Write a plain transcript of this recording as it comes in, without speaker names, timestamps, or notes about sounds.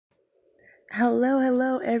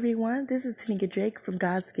Hello, everyone. This is Tanika Drake from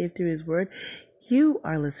God's Gift Through His Word. You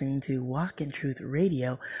are listening to Walk in Truth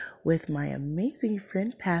Radio with my amazing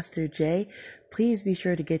friend, Pastor Jay. Please be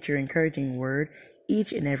sure to get your encouraging word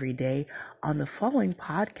each and every day on the following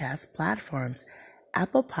podcast platforms: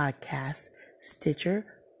 Apple Podcasts, Stitcher,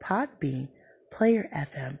 Podbean, Player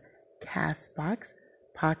FM, Castbox,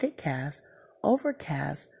 Pocket Cast,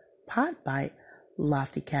 Overcast, Podbite,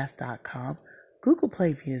 Loftycast.com, Google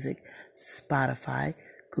Play Music, Spotify,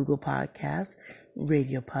 Google Podcasts,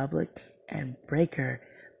 Radio Public, and Breaker.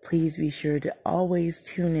 Please be sure to always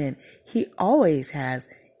tune in. He always has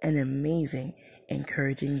an amazing,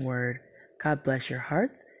 encouraging word. God bless your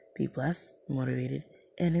hearts. Be blessed, motivated,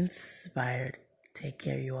 and inspired. Take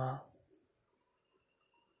care, you all.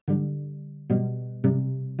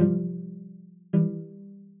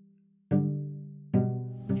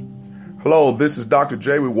 Hello, this is Dr.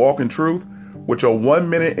 J with Walk in Truth with your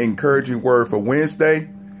 1-minute encouraging word for Wednesday.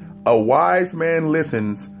 A wise man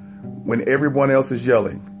listens when everyone else is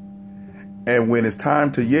yelling, and when it's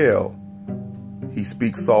time to yell, he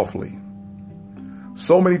speaks softly.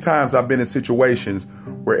 So many times I've been in situations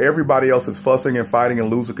where everybody else is fussing and fighting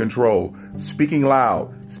and losing control, speaking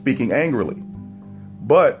loud, speaking angrily.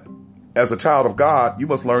 But as a child of God, you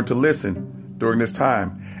must learn to listen during this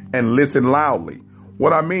time and listen loudly.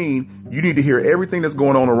 What I mean, you need to hear everything that's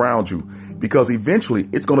going on around you, because eventually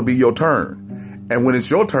it's going to be your turn. And when it's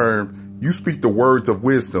your turn, you speak the words of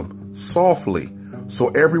wisdom softly so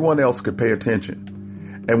everyone else can pay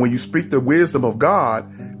attention. And when you speak the wisdom of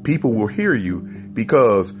God, people will hear you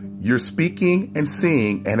because you're speaking and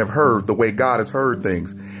seeing and have heard the way God has heard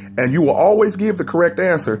things. And you will always give the correct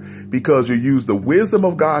answer because you use the wisdom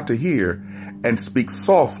of God to hear and speak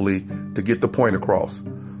softly to get the point across.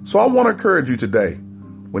 So I want to encourage you today.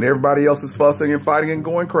 When everybody else is fussing and fighting and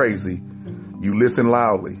going crazy, you listen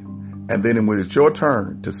loudly. And then when it's your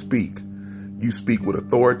turn to speak, you speak with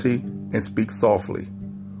authority and speak softly,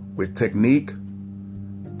 with technique,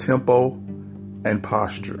 tempo, and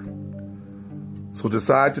posture. So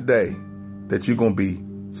decide today that you're going to be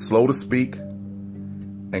slow to speak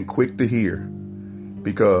and quick to hear,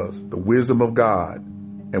 because the wisdom of God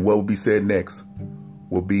and what will be said next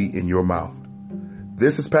will be in your mouth.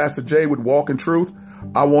 This is Pastor Jay with Walk in Truth.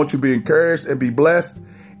 I want you to be encouraged and be blessed,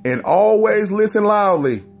 and always listen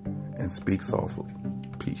loudly and speak softly.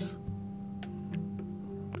 Peace.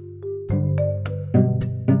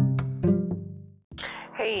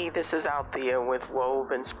 Hey, this is Althea with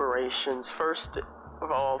Wove Inspirations. First of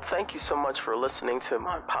all, thank you so much for listening to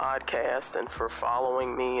my podcast and for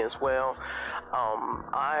following me as well.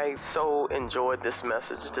 I so enjoyed this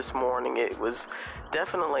message this morning. It was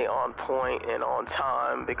definitely on point and on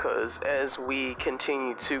time, because as we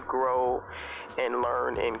continue to grow and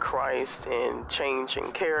learn in Christ and change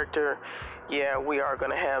in character, yeah, we are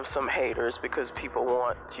going to have some haters, because people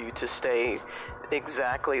want you to stay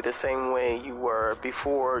exactly the same way you were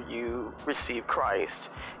before you received Christ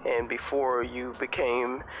and before you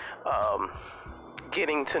became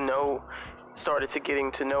started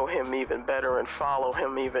getting to know him even better and follow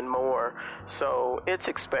him even more. So it's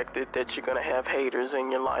expected that you're going to have haters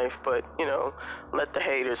in your life, but let the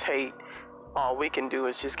haters hate. All we can do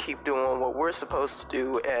is just keep doing what we're supposed to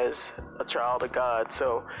do as a child of God.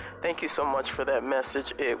 So thank you so much for that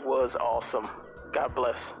message. It was awesome. God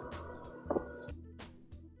bless.